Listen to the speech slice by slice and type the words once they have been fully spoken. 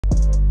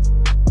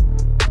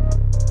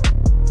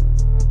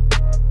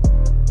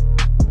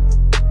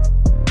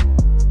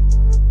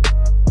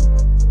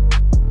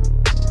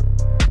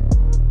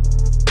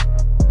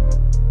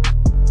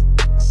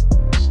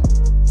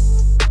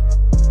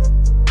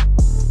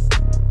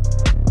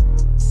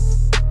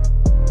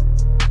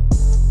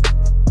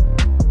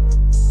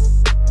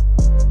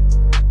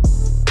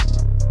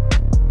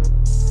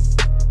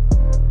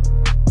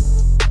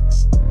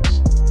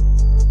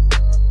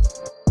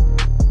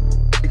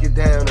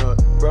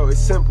it's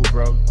simple,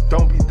 bro.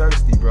 Don't be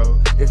thirsty,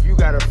 bro. If you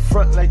got a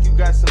front like you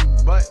got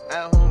some butt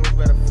at home, you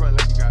better front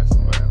like you got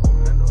some butt at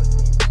home. I know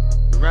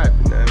it's rap,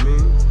 you know what I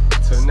mean?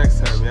 Till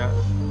next time, y'all.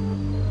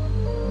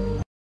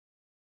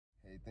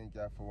 Hey, thank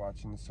y'all for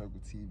watching the Circle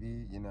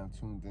TV. You're now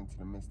tuned into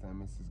the Mr.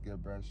 and Mrs.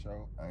 Goodbread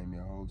show. I am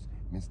your host,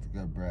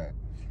 Mr.Goodbread.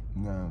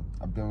 Now,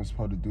 I've been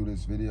supposed to do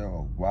this video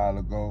a while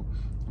ago,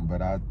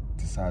 but I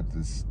decided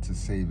to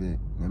save it.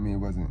 I mean, it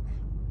wasn't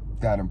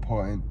that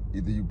important.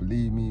 Either you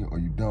believe me or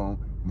you don't.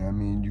 You know what I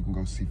mean? You can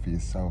go see for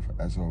yourself,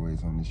 as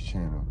always, on this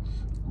channel.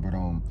 But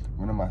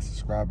one of my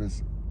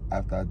subscribers,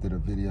 after I did a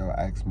video,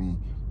 asked me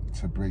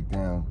to break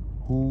down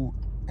who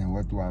and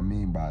what do I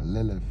mean by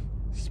Lilith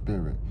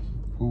spirit.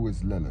 Who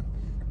is Lilith?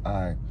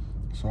 Alright,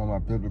 so all my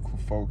biblical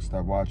folks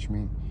that watch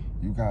me,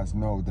 you guys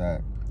know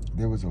that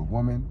there was a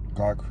woman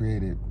God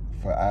created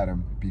for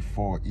Adam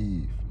before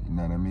Eve. You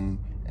know what I mean?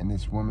 And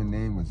this woman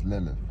name was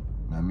Lilith.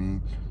 You know what I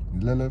mean?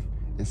 Lilith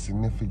is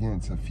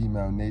significant to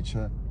female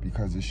nature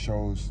because it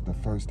shows the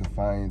first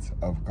defiance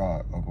of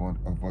God,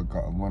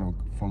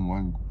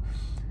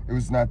 it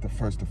was not the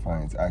first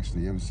defiance,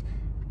 actually. It was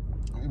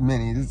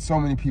many. So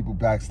many people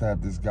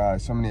backstabbed this guy.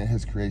 So many of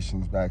his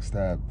creations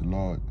backstabbed the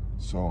Lord.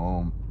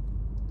 So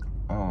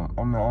I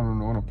don't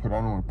want to put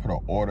an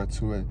order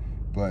to it,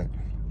 but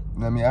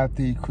I mean,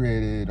 after he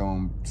created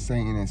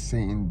Satan, and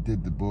Satan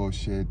did the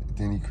bullshit,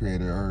 then he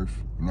created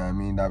Earth. You know what I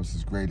mean? That was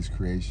his greatest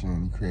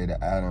creation. He created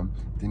Adam,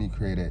 then he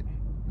created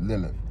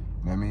Lilith.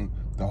 You know what I mean?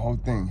 The whole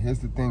thing. Here's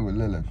the thing with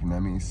Lilith. You know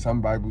what I mean?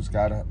 Some Bibles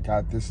got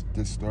this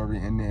story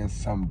in there, and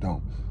some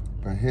don't.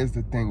 But here's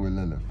the thing with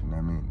Lilith. You know what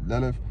I mean?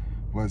 Lilith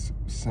was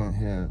sent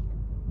here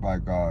by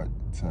God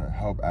to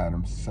help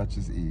Adam, such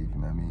as Eve.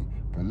 You know what I mean?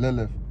 But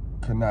Lilith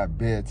could not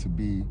bear to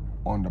be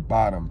on the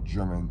bottom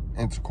during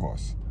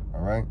intercourse.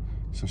 All right?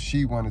 So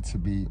she wanted to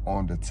be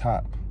on the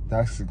top.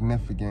 That's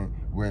significant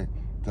with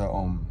the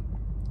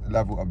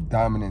level of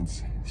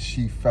dominance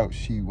she felt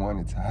she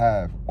wanted to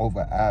have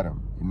over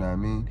Adam. You know what I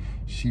mean?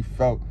 She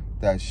felt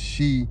that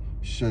she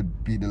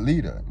should be the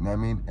leader. You know what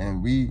I mean?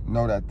 And we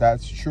know that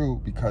that's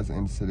true because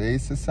in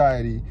today's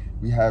society,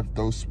 we have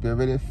those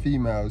spirited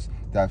females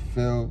that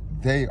feel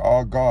they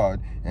are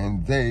God,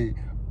 and they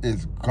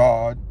is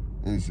God,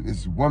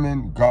 is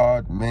woman,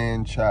 God,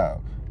 man,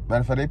 child.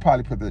 Matter of fact, they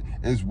probably put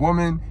is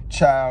woman,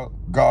 child,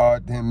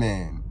 God, then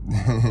man.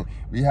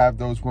 We have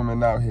those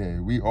women out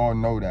here. We all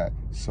know that.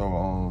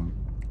 So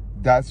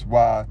that's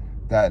why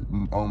that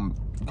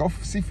go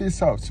see for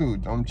yourself too.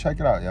 Check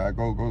it out, y'all.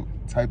 Go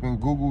type in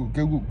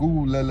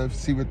Google Lilith,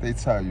 see what they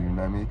tell you. You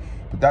know what I mean?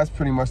 But that's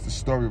pretty much the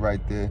story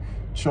right there.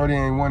 Shorty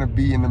ain't want to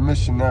be in the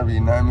missionary.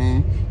 You know what I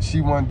mean? She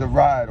wanted to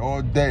ride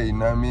all day. You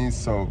know what I mean?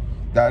 So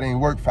that ain't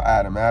work for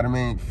Adam. Adam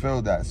ain't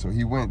feel that. So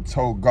he went and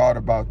told God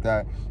about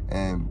that,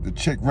 and the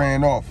chick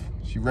ran off.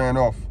 She ran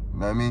off, you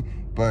know what I mean?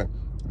 But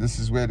this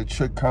is where the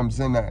trick comes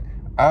in at.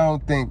 I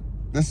don't think,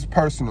 this is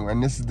personal,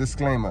 and this is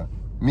disclaimer,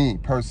 me,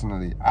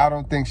 personally, I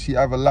don't think she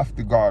ever left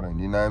the garden,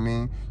 you know what I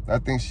mean? I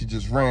think she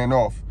just ran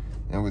off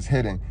and was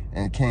hidden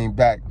and came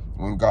back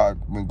when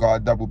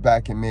God doubled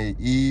back and made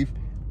Eve.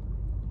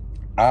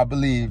 I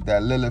believe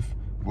that Lilith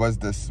was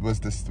the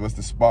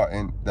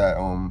Spartan that,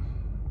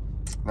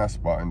 not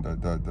Spartan,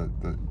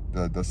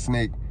 the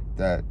snake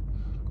that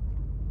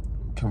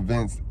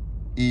convinced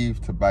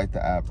Eve to bite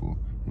the apple.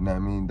 You know what I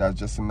mean? That's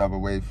just another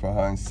way for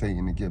her and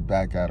Satan to get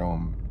back at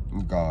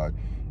God.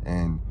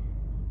 And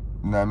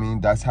you know what I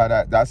mean? That's how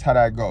that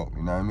go.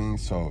 You know what I mean?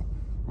 So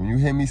when you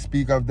hear me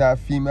speak of that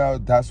female,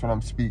 that's what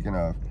I'm speaking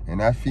of.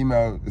 And that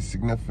female is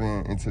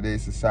significant in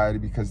today's society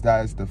because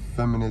that is the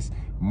feminist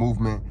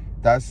movement.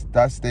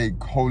 That's their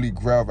holy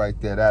grail right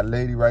there. That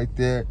lady right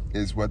there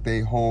is what they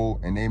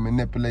hold, and they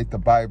manipulate the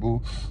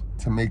Bible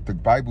to make the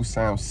Bible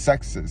sound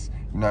sexist.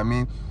 You know what I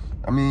mean?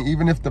 I mean,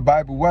 even if the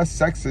Bible was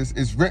sexist,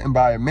 it's written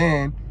by a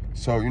man.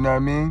 So, you know what I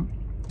mean?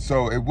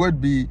 So it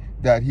would be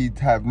that he'd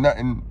have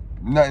nothing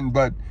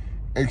but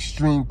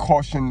extreme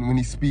caution when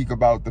he speak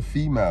about the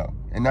female.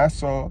 And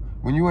that's all.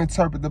 When you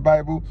interpret the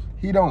Bible,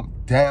 he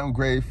don't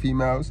downgrade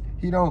females.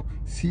 He's not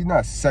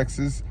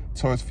sexist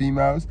towards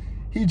females.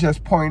 He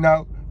just point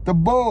out the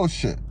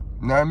bullshit.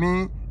 You know what I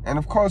mean? And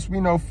of course, we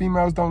know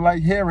females don't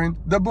like hearing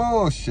the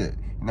bullshit.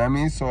 You know what I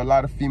mean? So a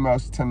lot of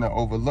females tend to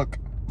overlook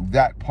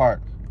that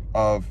part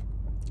of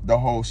the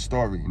whole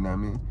story. You know what I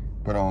mean?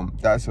 But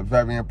that's a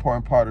very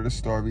important part of the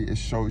story. It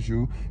shows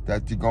you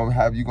that you're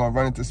gonna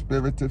run into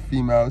spirited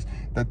females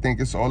that think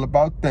it's all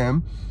about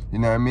them. You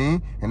know what I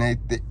mean? And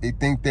they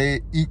think they're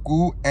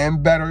equal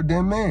and better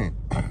than men.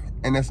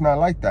 And it's not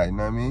like that. You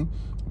know what I mean?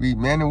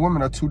 Man and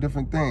women are two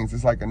different things.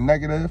 It's like a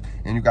negative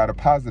and you got a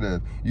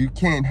positive. You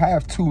can't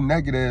have two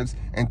negatives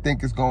and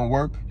think it's gonna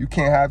work. You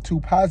can't have two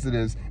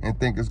positives and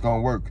think it's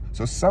gonna work.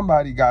 So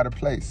somebody gotta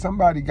play.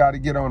 Somebody gotta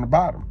get on the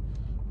bottom.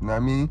 You know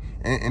what I mean?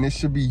 And it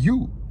should be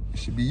you. It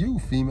should be you,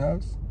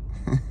 females.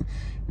 You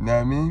know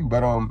what I mean?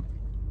 But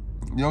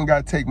you don't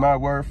gotta take my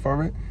word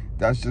for it.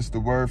 That's just the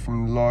word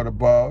from the Lord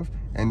above,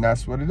 and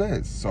that's what it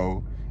is.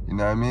 So, you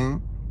know what I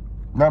mean?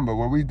 Remember,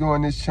 what we do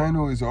on this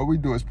channel is all we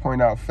do is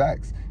point out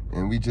facts,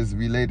 and we just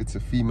relate it to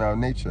female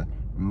nature.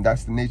 And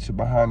that's the nature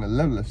behind the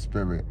Lilith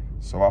spirit.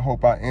 So I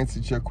hope I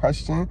answered your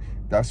question.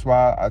 That's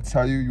why I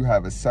tell you, you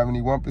have a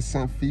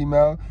 71%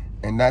 female,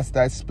 and that's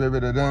that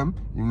spirit of them.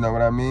 You know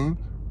what I mean?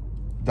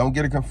 Don't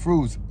get it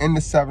confused. In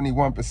the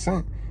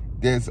 71%,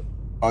 there's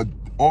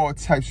all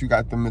types. You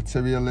got the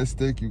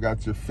materialistic, you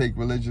got your fake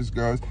religious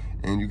girls,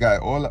 and you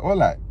got all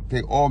that.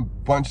 They all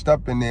bunched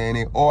up in there, and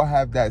they all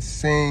have that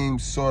same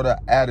sort of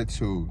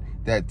attitude.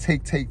 That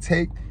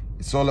take.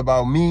 It's all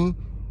about me.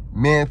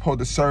 Man supposed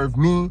to serve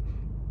me,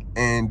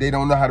 and they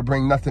don't know how to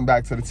bring nothing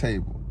back to the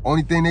table.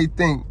 Only thing they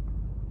think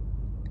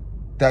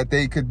that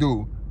they could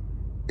do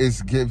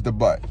is give the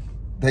butt.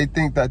 They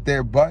think that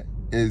their butt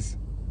is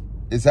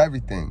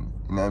everything.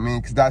 You know what I mean?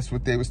 Because that's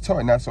what they was taught,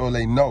 and that's all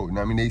they know. You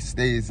know what I mean? They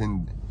stays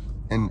in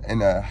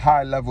a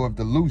high level of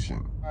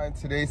delusion. In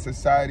today's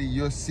society,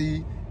 you'll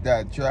see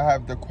that you'll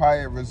have the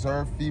quiet,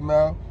 reserved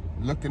female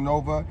looking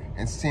over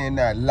and seeing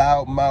that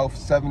loudmouth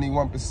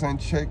 71%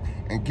 chick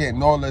and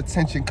getting all the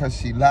attention because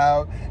she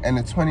loud, and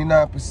the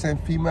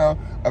 29% female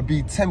will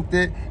be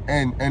tempted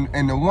and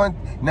the one,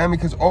 now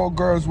because all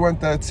girls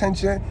want the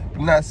attention,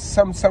 but not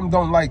some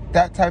don't like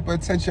that type of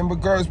attention,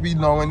 but girls be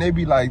knowing, they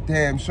be like,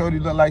 damn, shorty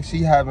look like she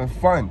having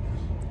fun.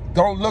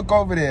 Don't look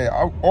over there.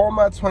 All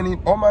my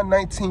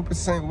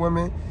 19%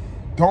 women,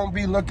 don't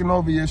be looking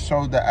over your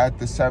shoulder at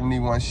the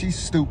 71. She's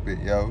stupid,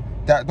 yo.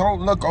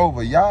 Don't look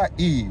over. Y'all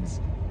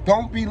Eves.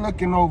 Don't be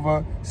looking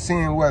over,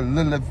 seeing what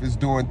Lilith is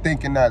doing,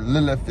 thinking that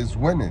Lilith is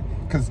winning.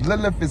 Because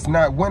Lilith is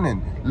not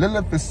winning.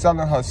 Lilith is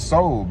selling her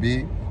soul,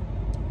 B.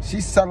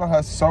 She's selling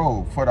her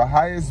soul for the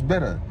highest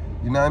bidder.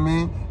 You know what I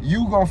mean?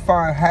 You gonna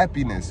find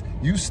happiness.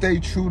 You stay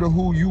true to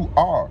who you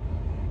are.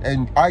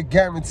 And I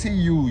guarantee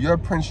you, your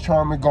Prince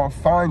Charming gonna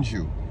find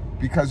you.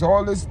 Because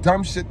all this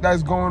dumb shit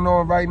that's going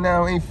on right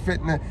now ain't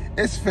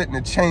it's fitting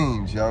to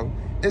change, yo.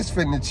 It's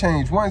fitting to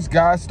change. Once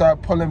guys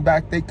start pulling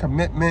back their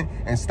commitment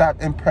and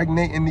stop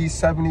impregnating these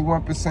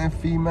 71%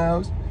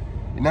 females,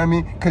 you know what I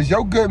mean? Because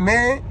your good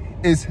man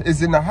is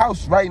in the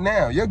house right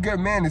now. Your good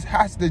man is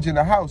hostage in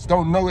the house.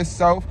 Don't know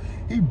himself.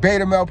 He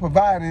beta male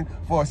providing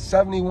for a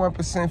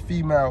 71%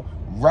 female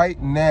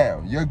right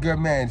now. Your good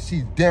man,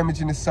 she's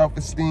damaging his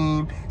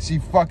self-esteem. She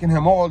fucking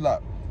him all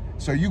up.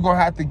 So you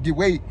gonna have to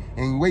wait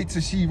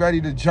till she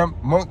ready to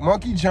jump,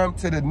 monkey jump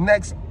to the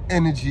next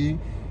energy,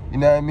 you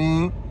know what I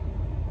mean?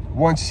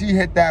 Once she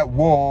hit that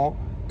wall,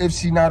 if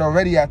she not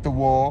already at the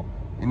wall,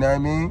 you know what I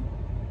mean?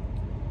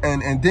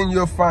 And then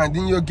you'll find,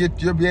 you'll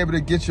be able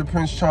to get your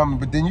Prince Charming,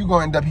 but then you're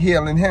gonna end up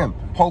healing him.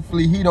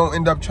 Hopefully he don't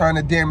end up trying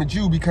to damage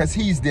you because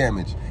he's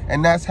damaged.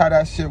 And that's how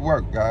that shit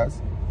work,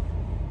 guys.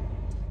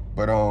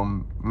 But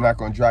I'm not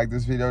gonna drag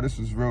this video. This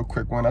was a real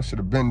quick one. I should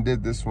have been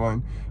did this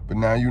one, but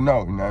now you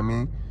know what I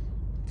mean?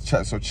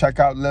 So check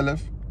out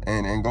Lilith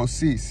and go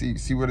see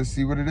what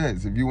it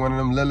is. If you one of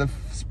them Lilith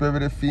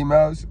spirited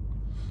females,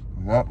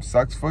 well,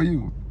 sucks for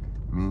you.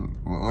 I mean,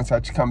 once I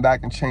come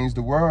back and change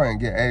the world and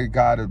get every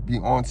guy to be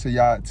on to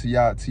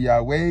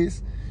y'all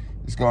ways,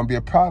 it's gonna be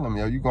a problem,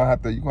 yo. You're gonna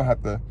have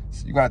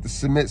to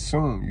submit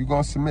soon. You're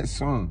gonna submit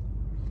soon.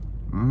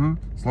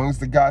 As long as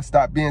the guys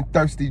stop being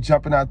thirsty,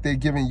 jumping out there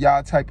giving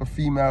y'all type of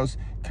females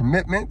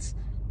commitments,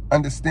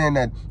 understand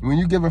that when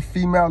you give a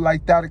female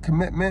like that a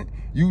commitment,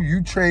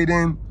 you trade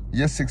in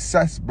your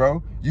success,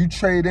 bro. You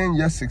trade in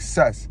your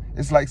success.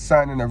 It's like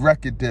signing a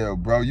record deal,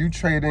 bro. You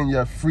trade in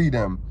your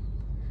freedom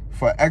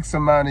for X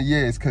amount of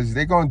years, because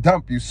they're going to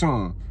dump you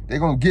soon. They're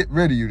going to get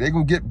rid of you. They're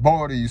going to get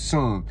bored of you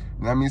soon. You know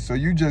what I mean? So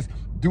you just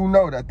do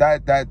know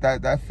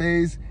that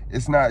phase,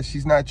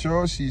 she's not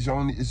yours.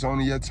 It's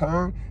only your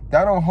turn.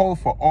 That don't hold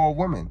for all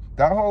women.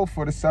 That hold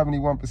for the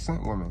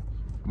 71% women.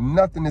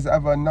 Nothing is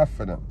ever enough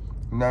for them.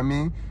 You know what I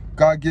mean?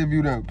 God give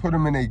you put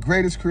them in their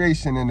greatest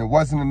creation, and it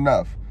wasn't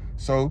enough.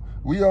 So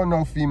we all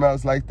know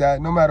females like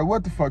that. No matter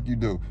what the fuck you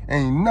do,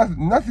 ain't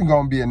nothing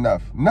gonna be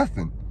enough.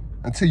 Nothing.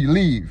 Until you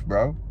leave,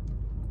 bro.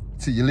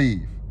 Until you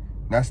leave.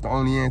 That's the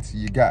only answer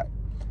you got.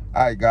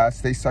 All right, guys,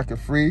 stay sucker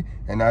free,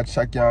 and I'll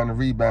check y'all on the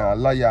rebound. I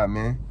love y'all,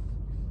 man.